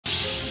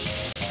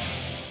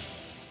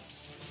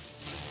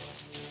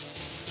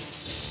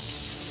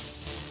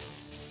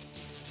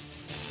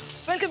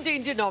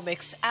Welcome to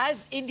Indianomics.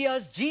 As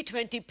India's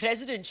G20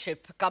 presidentship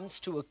comes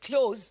to a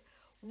close,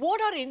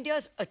 what are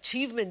India's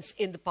achievements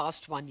in the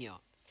past 1 year?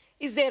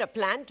 Is there a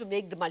plan to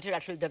make the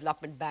multilateral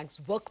development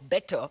banks work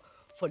better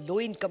for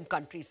low-income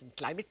countries in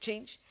climate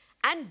change?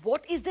 And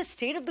what is the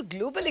state of the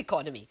global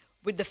economy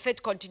with the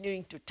Fed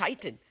continuing to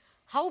tighten?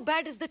 How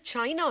bad is the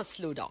China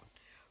slowdown?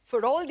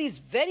 For all these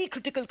very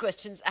critical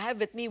questions, I have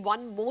with me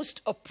one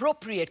most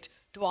appropriate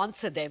to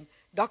answer them,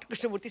 Dr.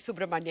 Krishnamurthy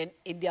Subramanian,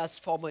 India's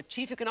former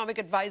Chief Economic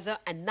Advisor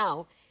and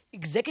now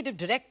Executive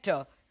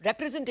Director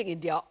representing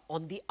India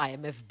on the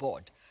IMF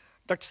board.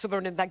 Dr.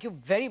 Subramanian, thank you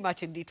very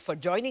much indeed for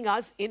joining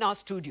us in our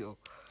studio.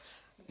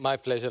 My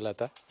pleasure,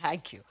 Lata.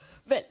 Thank you.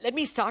 Well, let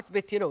me start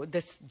with,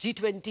 this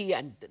G20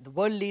 and the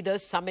World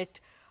Leaders Summit.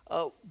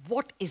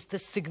 What is the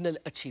signal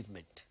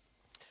achievement?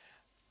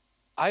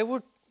 I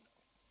would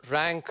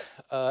rank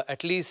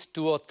at least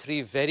 2 or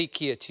 3 very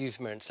key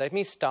achievements. Let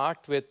me start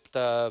with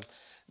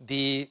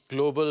the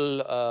global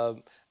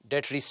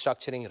debt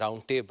restructuring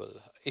roundtable.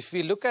 If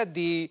we look at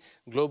the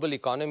global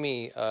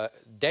economy,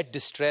 debt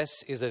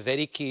distress is a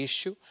very key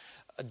issue.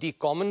 The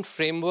common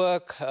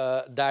framework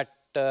that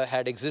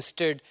had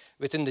existed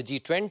within the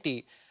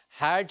G20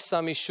 had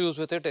some issues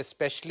with it,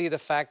 especially the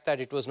fact that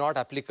it was not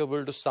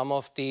applicable to some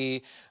of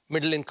the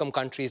middle-income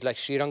countries like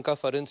Sri Lanka,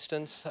 for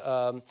instance.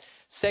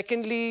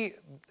 Secondly,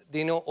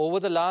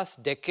 over the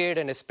last decade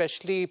and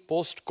especially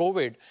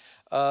post-COVID,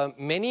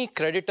 many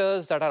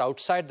creditors that are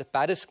outside the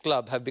Paris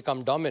Club have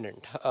become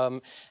dominant.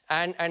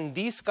 And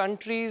these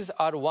countries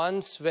are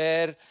ones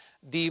where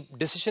the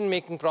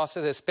decision-making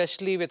process,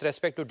 especially with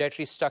respect to debt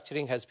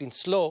restructuring, has been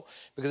slow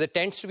because it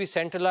tends to be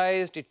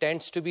centralized, it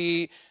tends to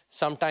be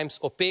sometimes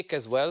opaque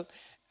as well.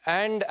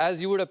 And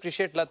as you would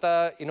appreciate,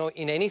 Lata,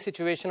 in any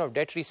situation of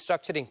debt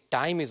restructuring,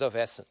 time is of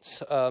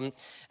essence.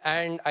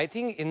 And I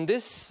think in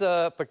this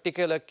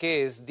particular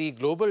case, the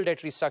Global Debt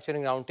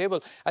Restructuring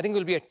Roundtable, I think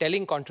will be a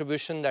telling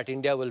contribution that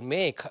India will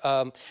make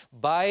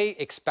by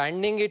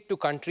expanding it to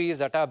countries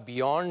that are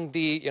beyond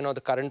the,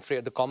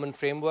 the common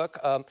framework,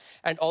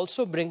 and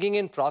also bringing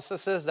in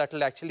processes that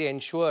will actually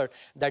ensure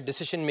that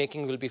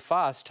decision-making will be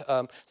fast.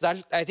 So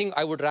that, I think,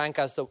 I would rank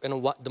as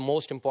the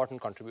most important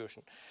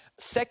contribution.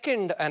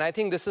 Second, and I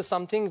think this is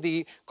something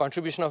the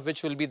contribution of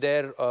which will be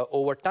there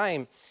over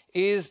time,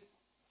 is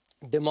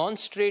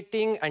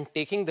demonstrating and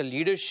taking the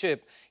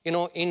leadership,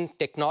 in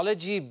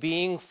technology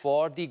being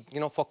for the,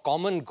 for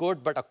common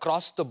good, but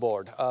across the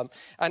board.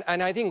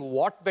 And I think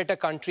what better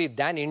country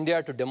than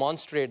India to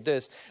demonstrate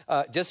this?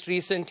 Just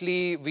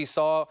recently, we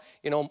saw,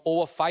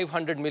 over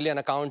 500 million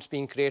accounts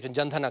being created in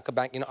Jan Dhan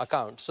bank,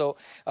 accounts. So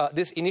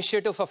this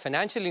initiative for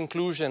financial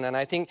inclusion, and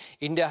I think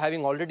India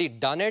having already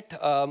done it,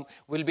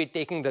 will be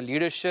taking the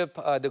leadership,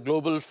 the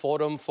Global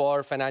Forum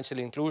for Financial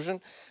Inclusion.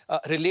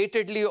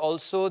 Relatedly,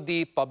 also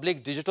the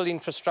public digital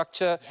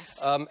infrastructure,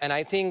 yes. And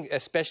I think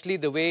especially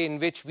the way in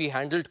which we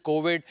handled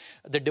COVID,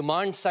 the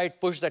demand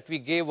side push that we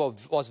gave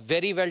was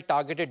very well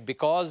targeted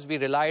because we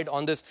relied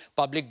on this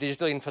public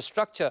digital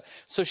infrastructure.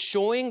 So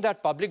showing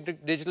that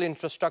public digital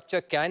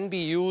infrastructure can be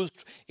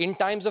used in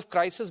times of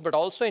crisis, but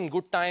also in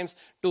good times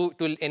to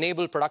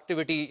enable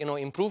productivity,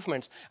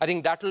 improvements. I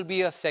think that will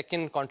be a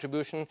second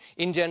contribution.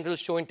 In general,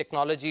 showing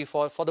technology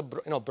for the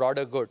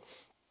broader good.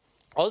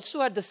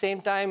 Also, at the same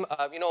time,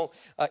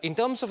 in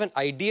terms of an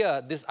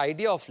idea, this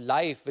idea of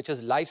life, which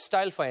is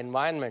lifestyle for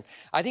environment,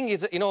 I think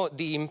is,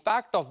 the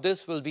impact of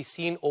this will be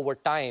seen over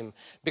time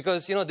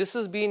because, this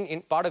has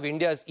been part of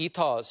India's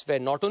ethos, where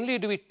not only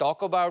do we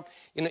talk about,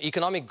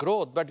 economic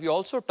growth, but we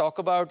also talk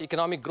about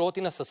economic growth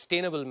in a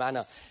sustainable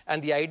manner.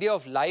 And the idea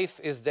of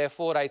life is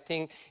therefore, I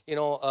think,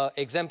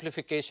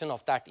 exemplification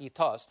of that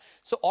ethos.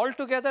 So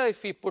altogether,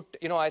 if we put,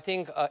 I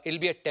think it'll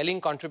be a telling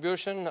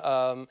contribution,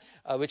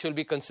 which will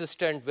be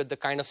consistent with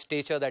the kind of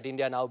stature that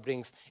India now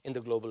brings in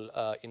the global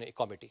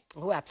committee.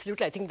 Oh,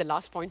 absolutely. I think the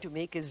last point you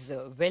make is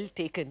well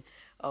taken.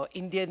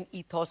 Indian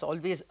ethos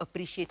always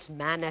appreciates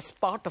man as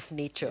part of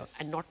nature, yes,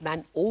 and not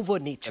man over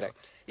nature.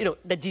 Correct.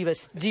 The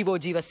jivo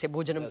jivasya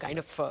bhojanam kind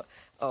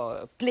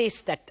of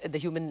place that the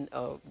human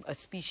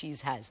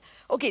species has.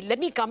 Okay, let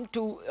me come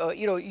to,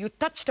 you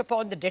touched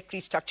upon the debt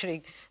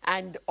restructuring,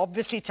 and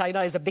obviously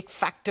China is a big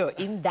factor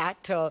in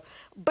that.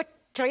 But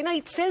China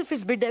itself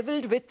is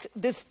bedeviled with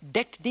this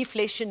debt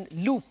deflation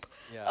loop.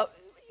 Yeah.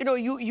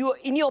 You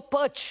in your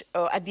perch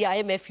at the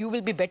IMF, you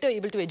will be better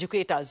able to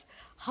educate us.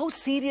 How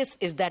serious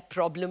is that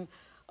problem?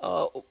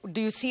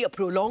 Do you see a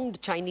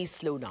prolonged Chinese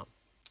slowdown?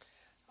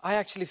 I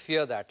actually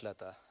fear that,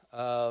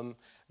 Lata,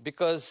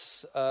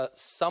 because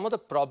some of the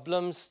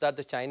problems that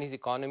the Chinese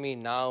economy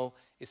now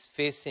is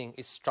facing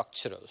is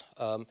structural.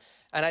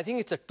 And I think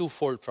it's a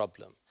twofold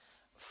problem.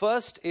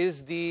 First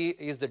is the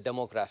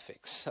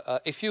demographics.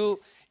 If you,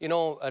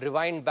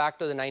 rewind back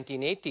to the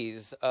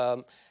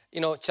 1980s,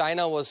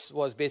 China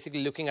was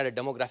basically looking at a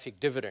demographic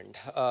dividend.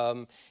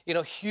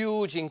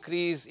 Huge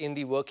increase in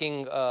the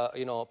working,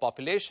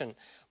 population.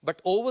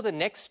 But over the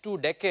next 2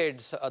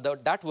 decades,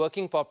 that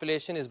working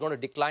population is going to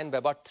decline by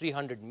about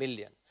 300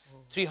 million.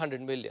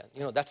 300 million.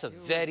 That's a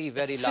very,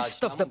 very large number.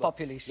 Fifth of the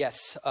population.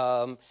 Yes.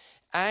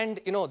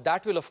 And,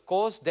 that will, of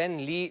course,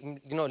 then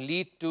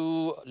lead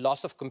to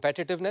loss of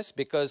competitiveness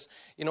because,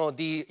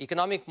 the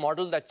economic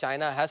model that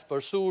China has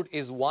pursued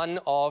is one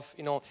of,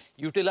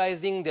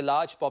 utilizing the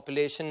large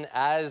population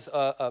as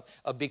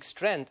a big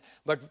strength.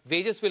 But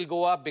wages will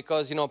go up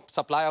because,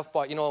 supply of,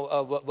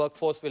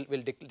 workforce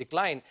will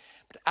decline.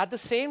 But at the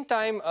same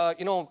time,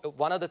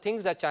 one of the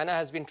things that China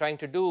has been trying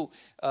to do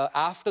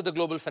after the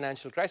global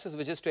financial crisis,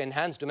 which is to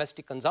enhance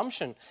domestic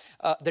consumption,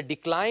 the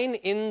decline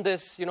in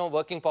this,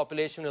 working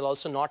population will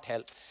also not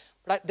help.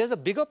 But there's a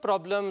bigger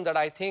problem that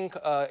I think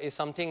is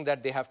something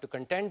that they have to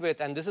contend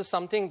with, and this is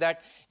something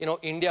that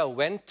India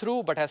went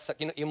through but has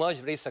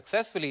emerged very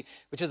successfully,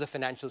 which is the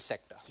financial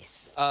sector.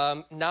 Yes.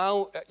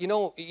 Now,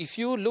 if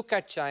you look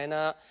at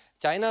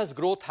China's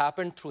growth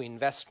happened through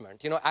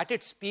investment. At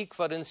its peak,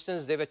 for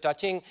instance, they were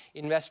touching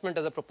investment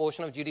as a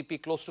proportion of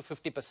GDP close to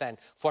 50%,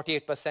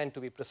 48% to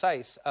be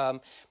precise.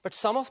 But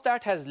some of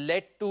that has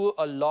led to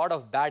a lot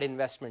of bad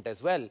investment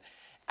as well.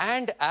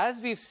 And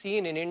as we've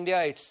seen in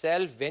India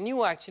itself, when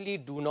you actually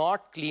do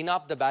not clean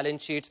up the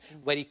balance sheets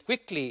very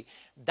quickly,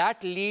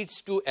 that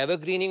leads to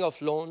evergreening of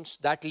loans,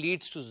 that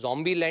leads to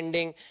zombie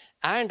lending.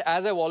 And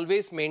as I've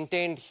always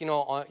maintained,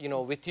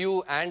 with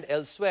you and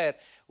elsewhere,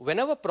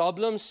 whenever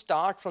problems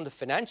start from the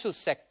financial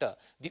sector,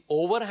 the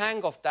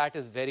overhang of that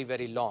is very,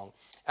 very long.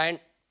 And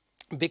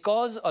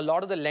because a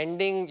lot of the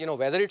lending,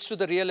 whether it's to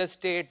the real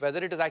estate, whether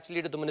it is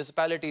actually to the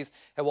municipalities,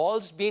 have all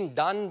been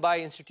done by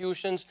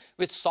institutions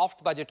with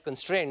soft budget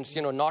constraints,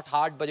 not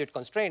hard budget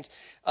constraints.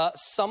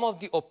 Some of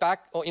the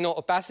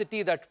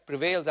opacity that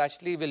prevails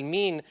actually will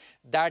mean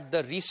that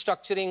the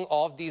restructuring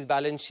of these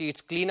balance sheets,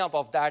 cleanup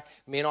of that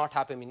may not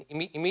happen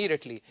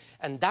immediately.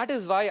 And that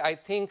is why I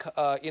think,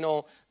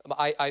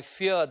 I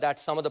fear that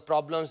some of the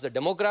problems, the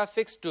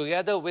demographics,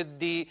 together with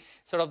the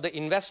sort of the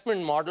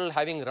investment model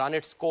having run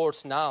its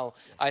course now,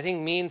 yes, I think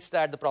means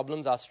that the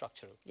problems are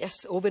structural.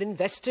 Yes,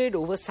 over-invested,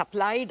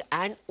 over-supplied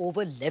and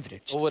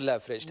over-leveraged.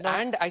 Over-leveraged.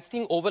 And I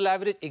think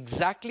over-leveraged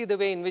exactly the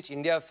way in which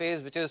India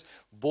faced, which is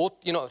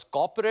both,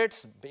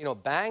 corporates,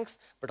 banks,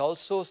 but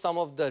also some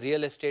of the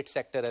real estate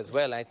sector as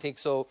well. I think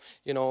so,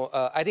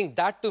 I think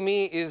that to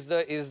me is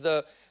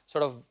the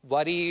sort of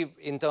worry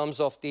in terms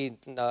of the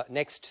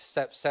next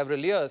several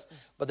years.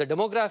 But the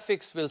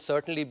demographics will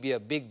certainly be a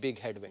big, big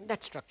headwind.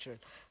 That's structural.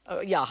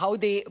 Yeah, how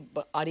they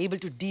are able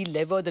to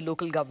de-lever the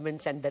local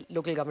governments and the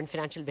local government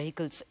financial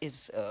vehicles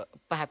is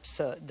perhaps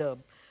the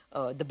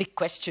big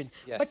question.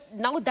 Yes. But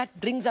now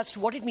that brings us to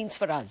what it means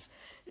for us.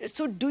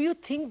 So do you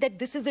think that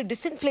this is a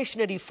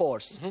disinflationary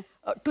force?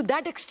 To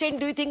that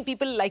extent, do you think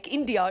people like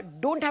India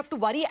don't have to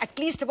worry at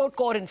least about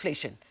core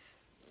inflation?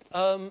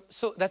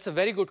 So that's a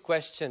very good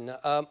question.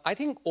 I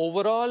think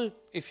overall,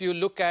 if you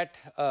look at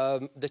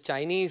the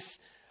Chinese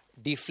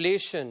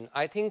deflation,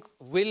 I think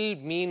will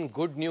mean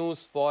good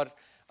news for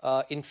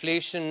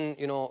inflation,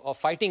 or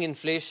fighting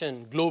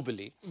inflation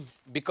globally.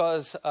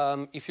 Because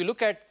if you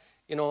look at,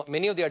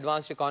 many of the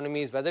advanced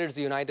economies, whether it's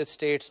the United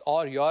States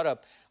or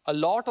Europe, a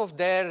lot of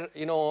their,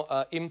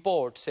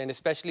 imports and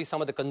especially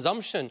some of the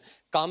consumption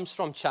comes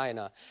from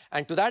China.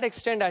 And to that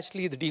extent,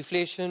 actually, the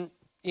deflation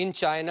in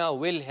China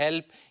will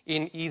help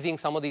in easing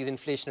some of these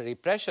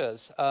inflationary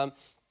pressures.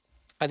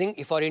 I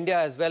think for India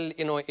as well,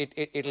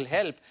 it'll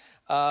help.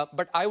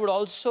 But I would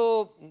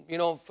also,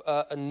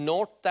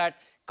 note that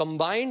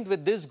combined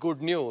with this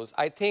good news,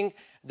 I think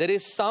there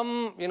is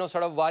some, sort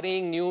of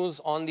worrying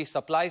news on the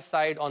supply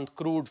side on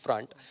crude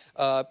front.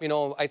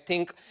 I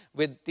think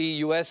with the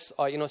US,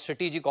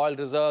 strategic oil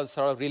reserves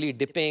sort of really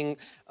dipping,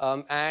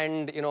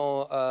 and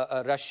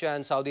Russia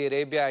and Saudi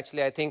Arabia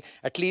actually, I think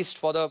at least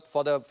for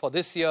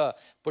this year,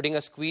 putting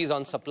a squeeze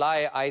on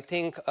supply. I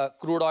think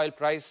crude oil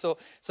price. So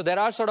there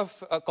are sort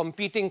of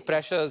competing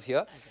pressures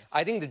here.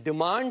 I think the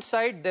demand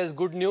side, there's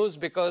good news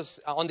because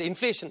on the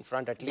inflation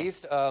front at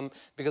least,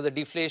 because the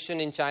deflation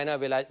in China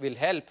will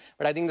help.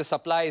 But I think the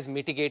supply is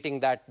mitigating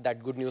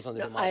that good news on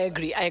the demand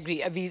side. I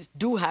agree. We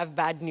do have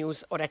bad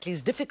news, or at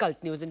least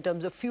difficult news in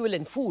terms of fuel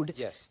and food.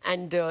 Yes.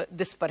 And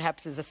this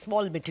perhaps is a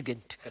small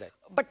mitigant. Correct.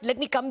 But let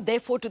me come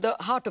therefore to the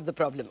heart of the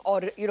problem,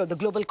 or the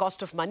global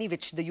cost of money,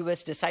 which the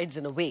US decides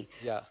in a way.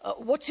 Yeah.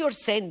 What's your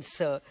sense?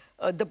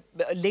 The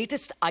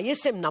latest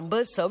ISM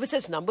numbers,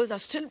 services numbers, are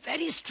still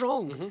very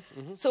strong.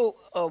 So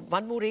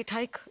one more rate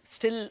hike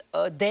still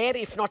there,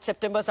 if not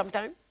September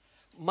sometime?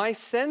 My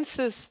sense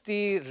is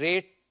the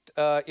rate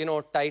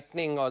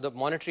tightening or the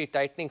monetary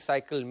tightening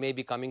cycle may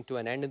be coming to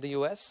an end in the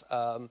US.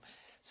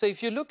 So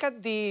if you look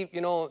at the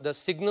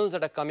signals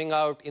that are coming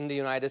out in the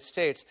United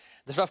States,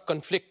 they're sort of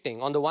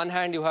conflicting. On the one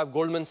hand, you have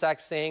Goldman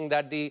Sachs saying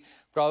that the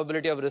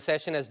probability of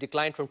recession has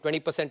declined from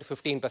 20% to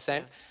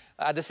 15%.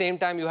 At the same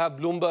time, you have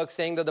Bloomberg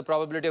saying that the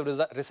probability of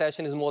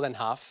recession is more than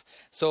half.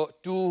 So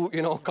two,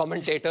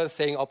 commentators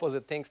saying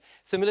opposite things.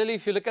 Similarly,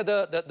 if you look at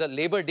the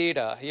labor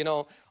data,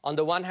 on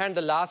the one hand,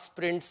 the last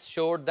prints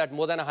showed that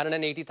more than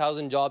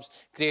 180,000 jobs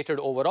created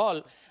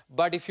overall.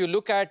 But if you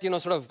look at,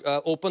 sort of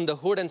open the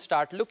hood and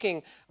start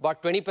looking,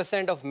 about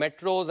 20% of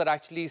metros are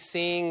actually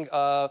seeing,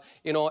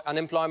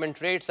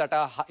 unemployment rates that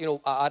are,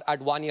 are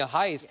at one-year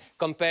highs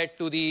compared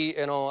to the,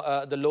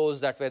 the lows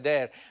that were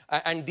there.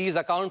 And these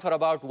account for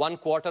about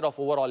 1/4 of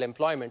overall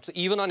employment. So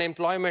even on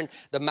employment,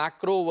 the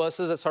macro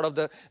versus the sort of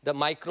the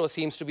micro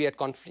seems to be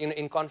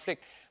in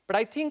conflict. But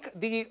I think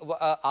the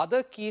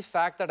other key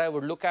fact that I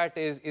would look at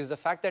is the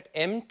fact that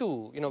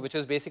M2, which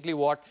is basically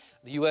what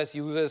the US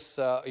uses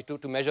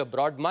to measure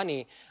broad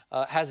money,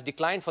 has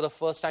declined for the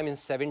first time in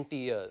 70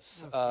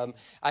 years. Okay.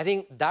 I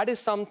think that is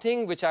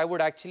something which I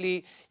would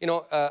actually,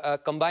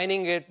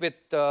 combining it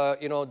with,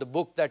 the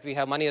book that we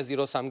have, Money as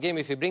Zero-Sum Game,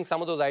 if you bring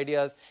some of those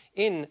ideas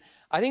in,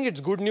 I think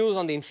it's good news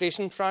on the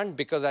inflation front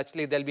because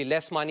actually there'll be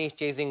less money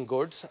chasing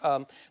goods.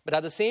 But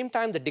at the same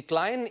time, the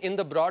decline in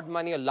the broad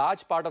money, a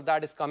large part of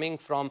that is coming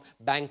from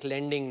bank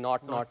lending,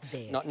 not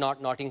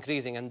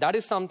increasing. And that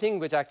is something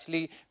which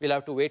actually we'll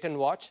have to wait and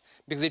watch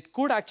because it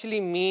could actually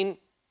mean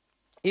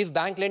if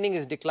bank lending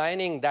is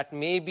declining, that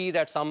may be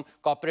that some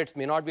corporates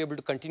may not be able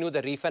to continue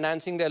the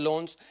refinancing their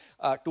loans.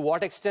 To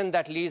what extent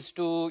that leads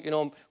to,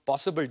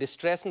 possible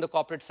distress in the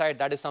corporate side,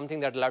 that is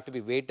something that will have to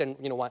be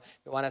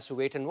one has to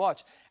wait and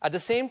watch. At the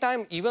same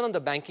time, even on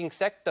the banking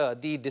sector,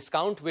 the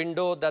discount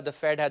window that the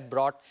Fed had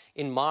brought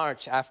in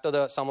March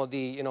after some of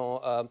the,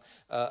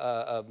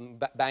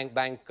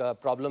 bank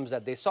problems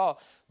that they saw,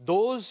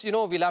 those,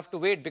 we'll have to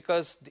wait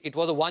because it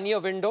was a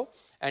one-year window.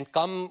 And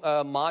come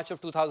March of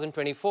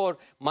 2024,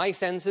 my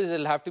sense is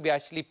it'll have to be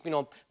actually,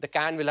 the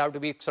can will have to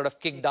be sort of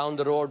kicked down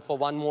the road for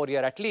one more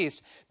year at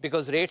least,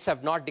 because rates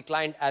have not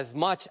declined as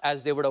much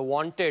as they would have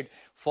wanted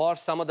for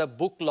some of the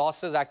book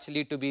losses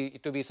actually to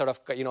be sort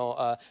of,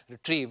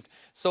 retrieved.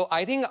 So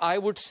I think I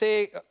would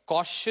say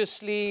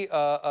cautiously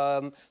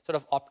sort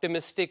of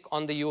optimistic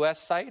on the US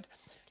side.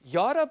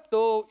 Europe,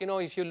 though,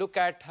 if you look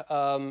at,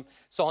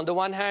 so on the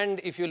one hand,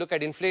 if you look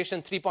at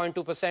inflation,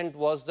 3.2%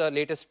 was the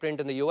latest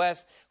print in the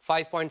US,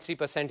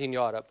 5.3% in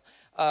Europe.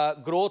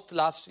 Growth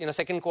last,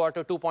 second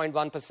quarter,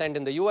 2.1%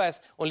 in the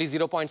US, only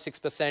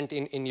 0.6%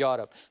 in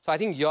Europe. So I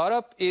think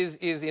Europe is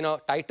in a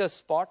tighter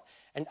spot.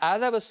 And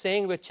as I was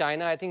saying with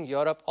China, I think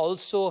Europe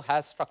also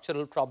has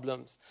structural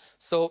problems.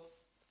 So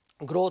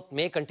growth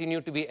may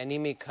continue to be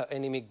anemic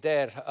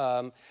there.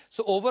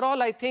 So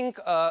overall, I think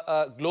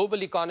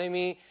global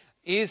economy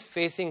is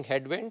facing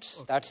headwinds.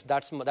 Okay.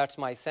 That's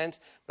my sense.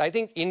 But I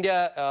think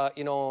India,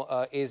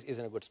 is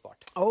in a good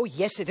spot. Oh,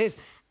 yes, it is.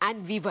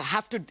 And we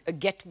have to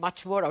get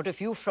much more out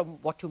of you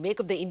from what you make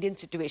of the Indian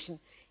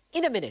situation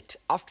in a minute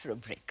after a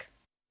break.